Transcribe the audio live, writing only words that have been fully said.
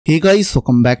Hey guys,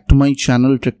 welcome back to my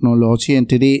channel Technology, and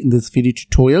today in this video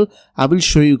tutorial I will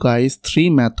show you guys 3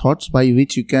 methods by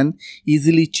which you can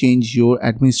easily change your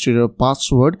administrator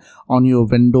password on your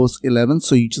Windows 11.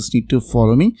 So you just need to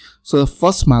follow me. So the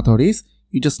first method is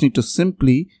you just need to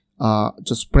simply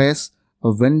just press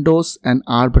a Windows and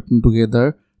R button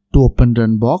together to open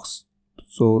run box.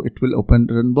 So it will open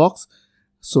run box.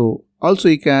 So also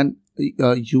you can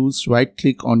use right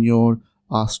click on your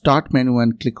start menu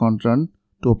and click on run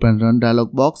to open run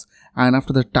dialog box, and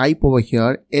after the type over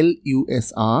here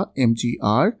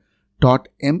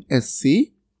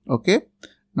lusrmgr.msc. okay,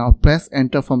 now press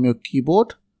enter from your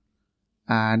keyboard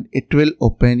and it will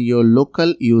open your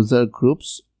local user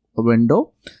groups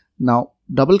window. Now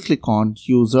double click on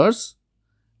users,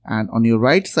 and on your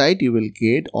right side you will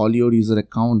get all your user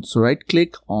accounts. So right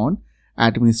click on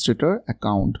administrator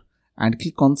account and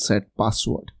click on set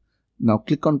password. Now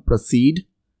click on proceed,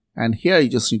 and here you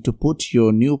just need to put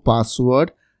your new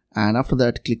password, and after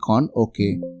that click on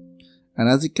OK. And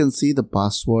as you can see, the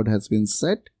password has been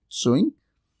set, showing.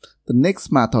 The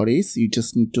next method is you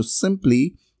just need to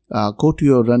simply go to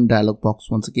your run dialog box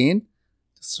once again,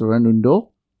 just run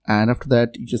window, and after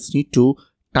that you just need to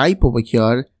type over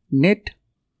here netplviz.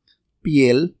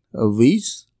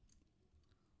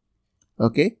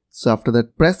 Okay, so after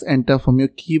that press enter from your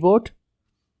keyboard,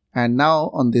 and now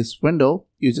on this window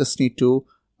you just need to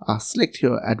select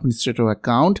your administrator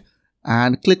account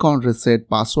and click on reset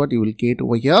password. You will get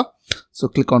over here. So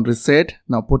click on reset.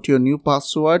 Now put your new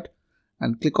password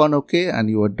and click on OK, and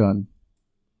you are done.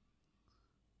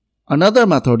 Another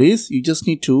method is you just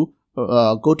need to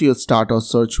go to your start or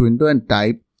search window and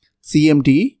type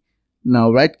cmd.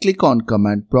 Now right click on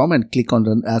command prompt and click on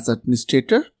run as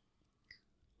administrator.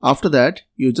 After that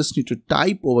you just need to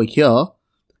type over here.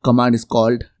 The command is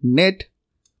called net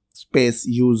space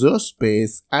user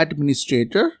space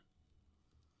administrator.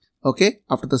 Okay,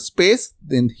 after the space,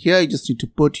 then here you just need to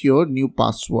put your new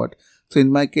password. So in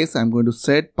my case I'm going to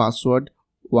set password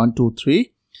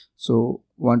 123. So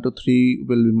 123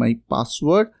 will be my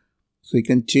password, so you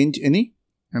can change any,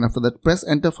 and after that press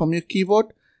enter from your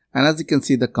keyboard, and as you can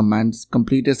see the commands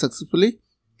completed successfully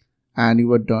and you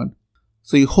are done.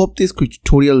 So you hope this quick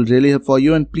tutorial really helped for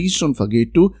you, and please don't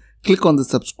forget to click on the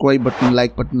subscribe button,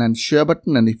 like button and share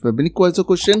button, and if you have any questions or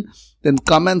question, then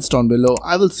comments down below.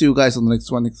 I will see you guys on the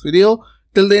next video.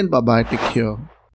 Till then, bye bye, take care.